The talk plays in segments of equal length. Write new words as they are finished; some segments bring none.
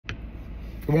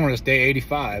Good morning, it's day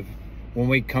 85. When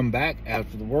we come back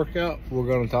after the workout, we're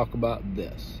going to talk about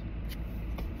this.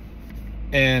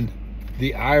 And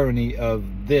the irony of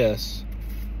this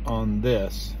on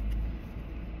this.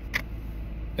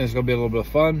 And it's going to be a little bit of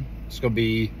fun. It's going to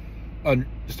be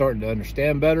starting to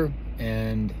understand better.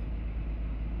 And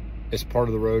it's part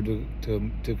of the road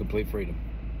to complete freedom.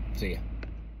 See ya.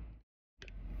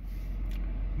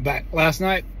 Back last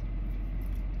night,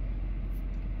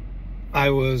 I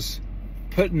was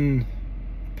putting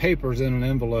papers in an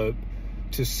envelope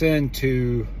to send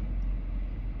to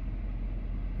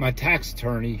my tax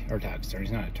attorney, or tax attorney,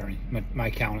 he's not an attorney, my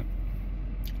accountant,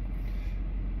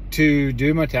 to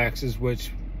do my taxes, which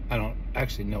I don't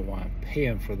actually know why I'm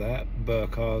paying for that,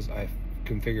 because I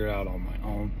can figure it out on my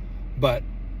own, but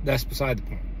that's beside the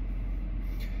point.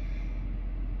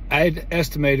 I had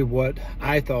estimated what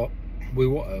I thought we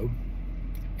will owe,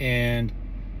 and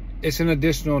it's an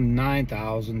additional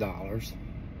 $9,000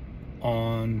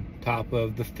 on top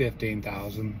of the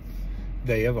 $15,000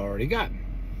 they have already gotten.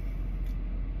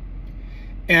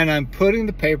 And I'm putting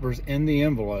the papers in the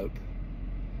envelope,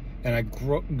 and I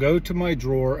go to my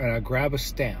drawer and I grab a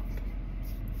stamp,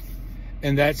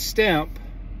 and that stamp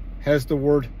has the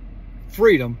word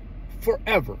freedom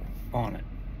forever on it.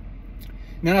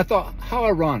 And then I thought, how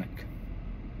ironic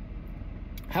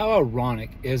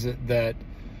is it that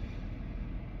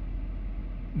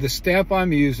the stamp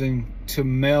I'm using to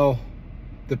mail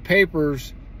the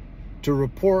papers to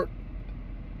report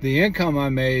the income I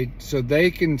made so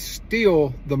they can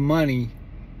steal the money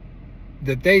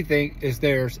that they think is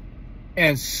theirs,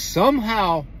 and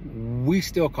somehow we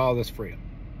still call this freedom.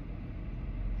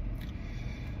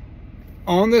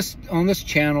 On this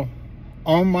channel,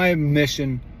 on my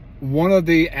mission, one of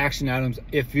the action items,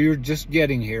 if you're just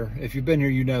getting here, if you've been here,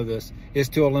 you know this, is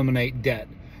to eliminate debt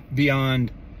beyond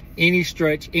any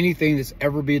stretch, anything that's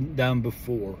ever been done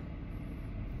before,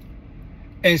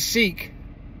 and seek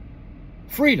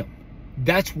freedom.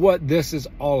 That's what this is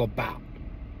all about.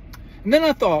 And then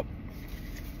I thought,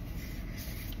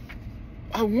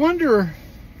 I wonder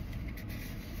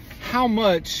how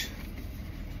much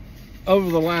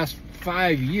over the last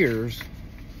 5 years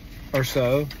or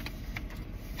so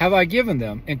have I given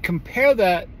them, and compare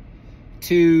that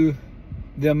to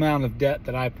the amount of debt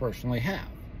that I personally have.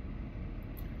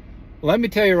 Let me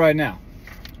tell you right now,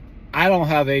 I don't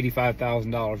have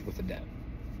 $85,000 worth of debt.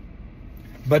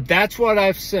 But that's what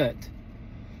I've sent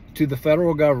to the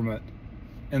federal government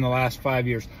in the last 5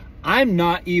 years. I'm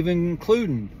not even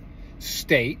including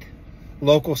state,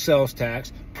 local sales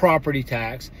tax, property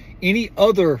tax, any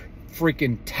other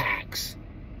freaking tax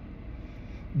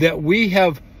that we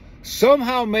have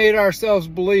somehow made ourselves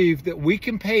believe that we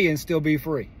can pay and still be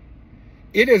free.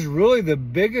 It is really the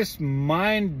biggest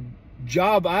mind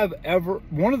job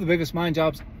one of the biggest mind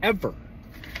jobs ever.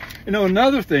 You know,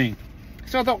 another thing,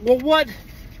 so I thought, well,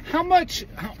 how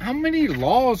many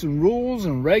laws and rules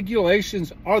and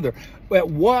regulations are there? At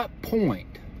what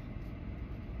point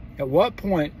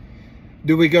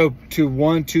do we go to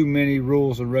one too many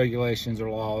rules and regulations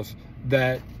or laws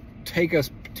that take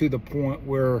us to the point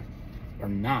where we're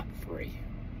not free?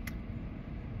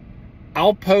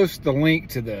 I'll post the link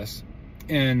to this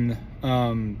in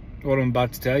what I'm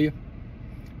about to tell you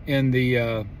in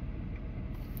the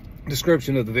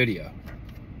description of the video.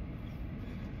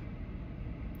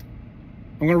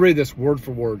 I'm going to read this word for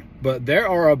word, but there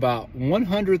are about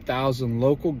 100,000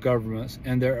 local governments,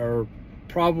 and there are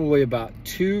probably about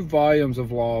 2 volumes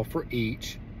of law for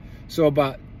each. So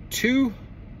about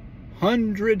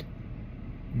 200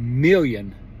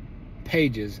 million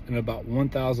pages and about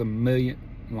 1,000 million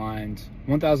lines.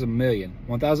 1,000 million.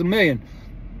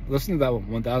 Listen to that one.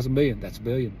 1,000 million. That's a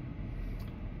billion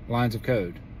lines of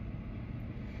code.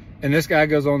 And this guy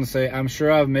goes on to say, I'm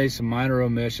sure I've made some minor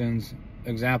omissions,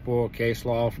 example, case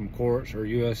law from courts or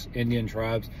U.S. Indian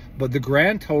tribes, but the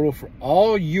grand total for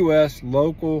all U.S.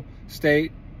 local,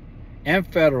 state, and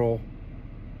federal,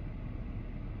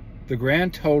 the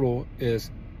grand total is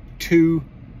 2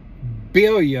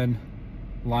 billion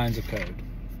lines of code.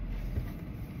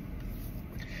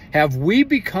 Have we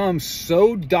become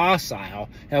so docile?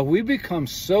 Have we become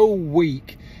so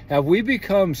weak? Have we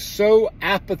become so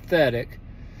apathetic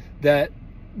that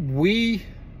we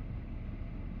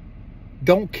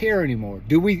don't care anymore?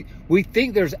 Do we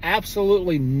think there's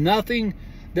absolutely nothing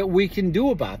that we can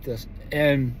do about this?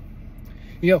 And,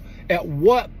 you know, at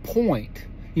what point,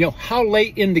 you know, how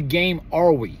late in the game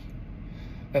are we?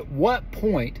 At what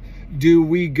point do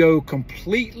we go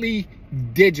completely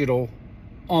digital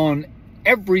on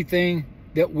everything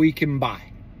that we can buy?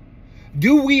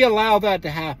 Do we allow that to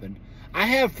happen? I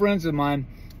have friends of mine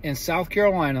in South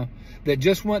Carolina that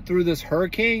just went through this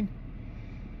hurricane,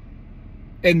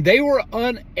 and they were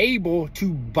unable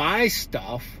to buy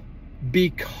stuff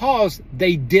because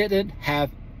they didn't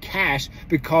have cash,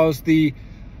 because the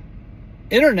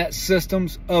internet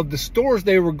systems of the stores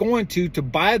they were going to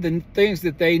buy the things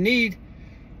that they need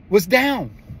was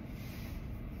down.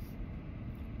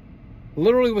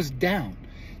 Literally was down.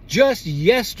 Just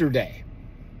yesterday,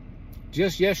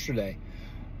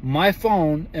 my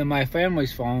phone and my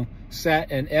family's phone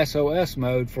sat in SOS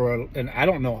mode and I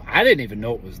don't know, I didn't even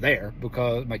know it was there,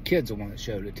 because my kid's the one that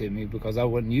showed it to me, because I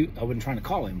wasn't trying to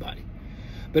call anybody.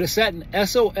 But it sat in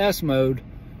SOS mode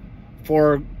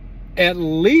for at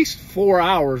least 4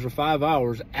 hours or 5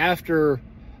 hours after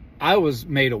I was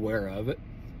made aware of it,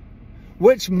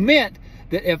 which meant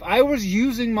that if I was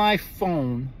using my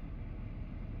phone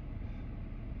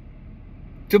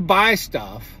to buy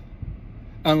stuff,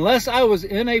 unless I was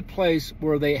in a place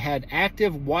where they had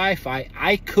active Wi-Fi,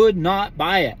 I could not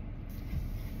buy it.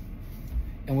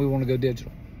 And we want to go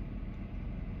digital.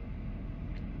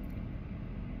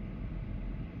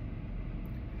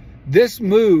 This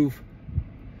move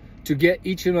to get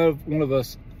each and every one of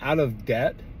us out of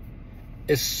debt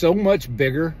is so much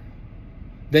bigger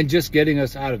than just getting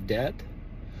us out of debt.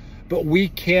 But we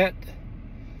can't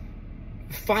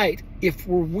fight if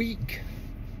we're weak.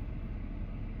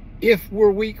 If we're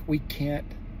weak, we can't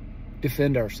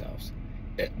defend ourselves.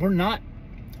 We're not.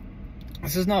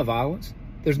 This is not violence.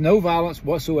 There's no violence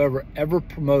whatsoever ever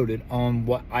promoted on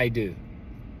what I do.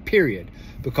 Period.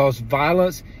 Because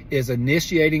violence is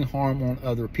initiating harm on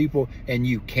other people, and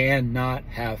you cannot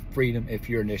have freedom if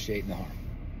you're initiating the harm.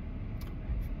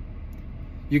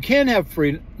 You can't have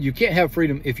freedom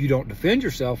if you don't defend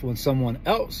yourself when someone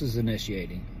else is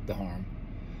initiating the harm.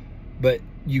 But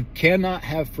you cannot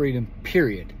have freedom,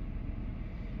 period,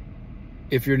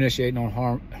 if you're initiating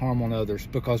harm on others,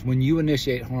 because when you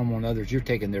initiate harm on others, you're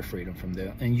taking their freedom from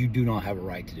them, and you do not have a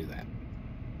right to do that.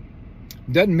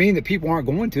 Doesn't mean that people aren't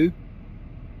going to.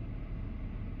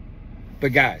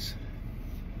 But guys,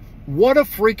 what a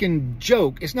freaking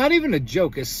joke. It's not even a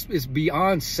joke. It's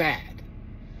beyond sad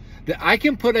that I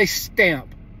can put a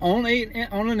stamp on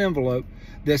an envelope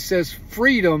that says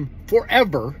freedom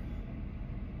forever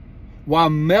while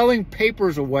mailing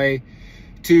papers away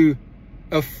to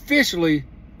officially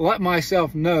let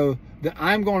myself know that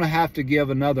I'm going to have to give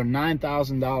another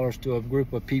 $9,000 to a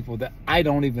group of people that I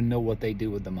don't even know what they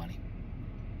do with the money.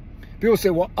 People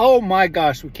say, well, oh my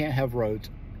gosh, we can't have roads.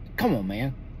 Come on,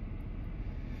 man.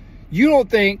 You don't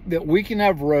think that we can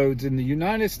have roads in the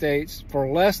United States for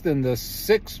less than the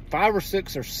 $5 or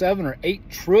 $6 or $7 or $8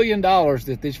 trillion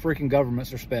that these freaking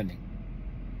governments are spending?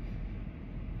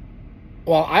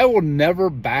 Well, I will never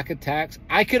back a tax.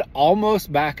 I could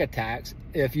almost back a tax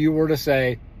if you were to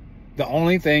say the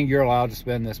only thing you're allowed to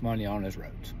spend this money on is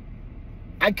roads.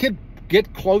 I could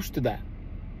get close to that.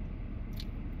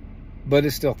 But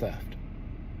it's still theft.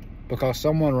 Because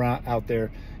someone out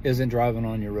there isn't driving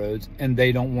on your roads and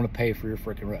they don't want to pay for your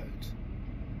freaking roads.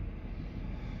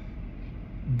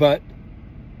 But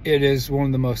it is one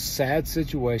of the most sad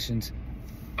situations.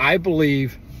 I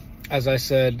believe, as I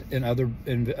said in other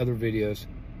videos,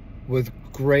 with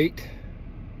greatness,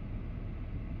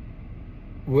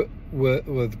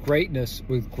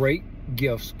 with great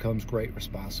gifts comes great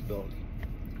responsibility.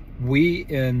 We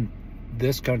in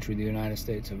this country, the United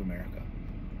States of America,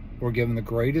 were given the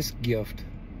greatest gift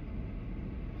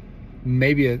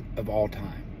maybe of all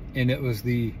time, and it was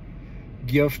the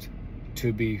gift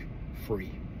to be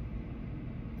free.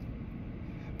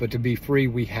 But to be free,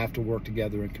 we have to work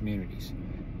together in communities.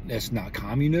 It's not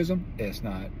communism, it's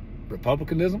not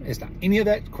republicanism, it's not any of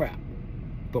that crap.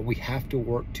 But we have to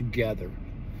work together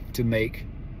to make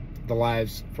the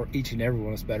lives for each and every one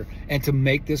of us better, and to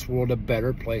make this world a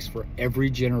better place for every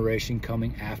generation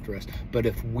coming after us. But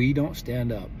if we don't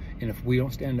stand up, and if we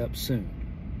don't stand up soon,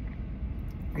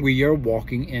 we are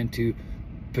walking into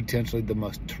potentially the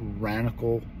most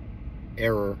tyrannical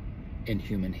era in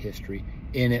human history,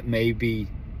 and it may be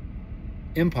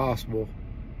impossible,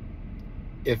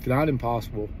 if not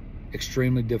impossible,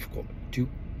 extremely difficult to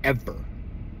ever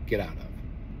get out of.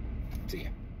 See ya.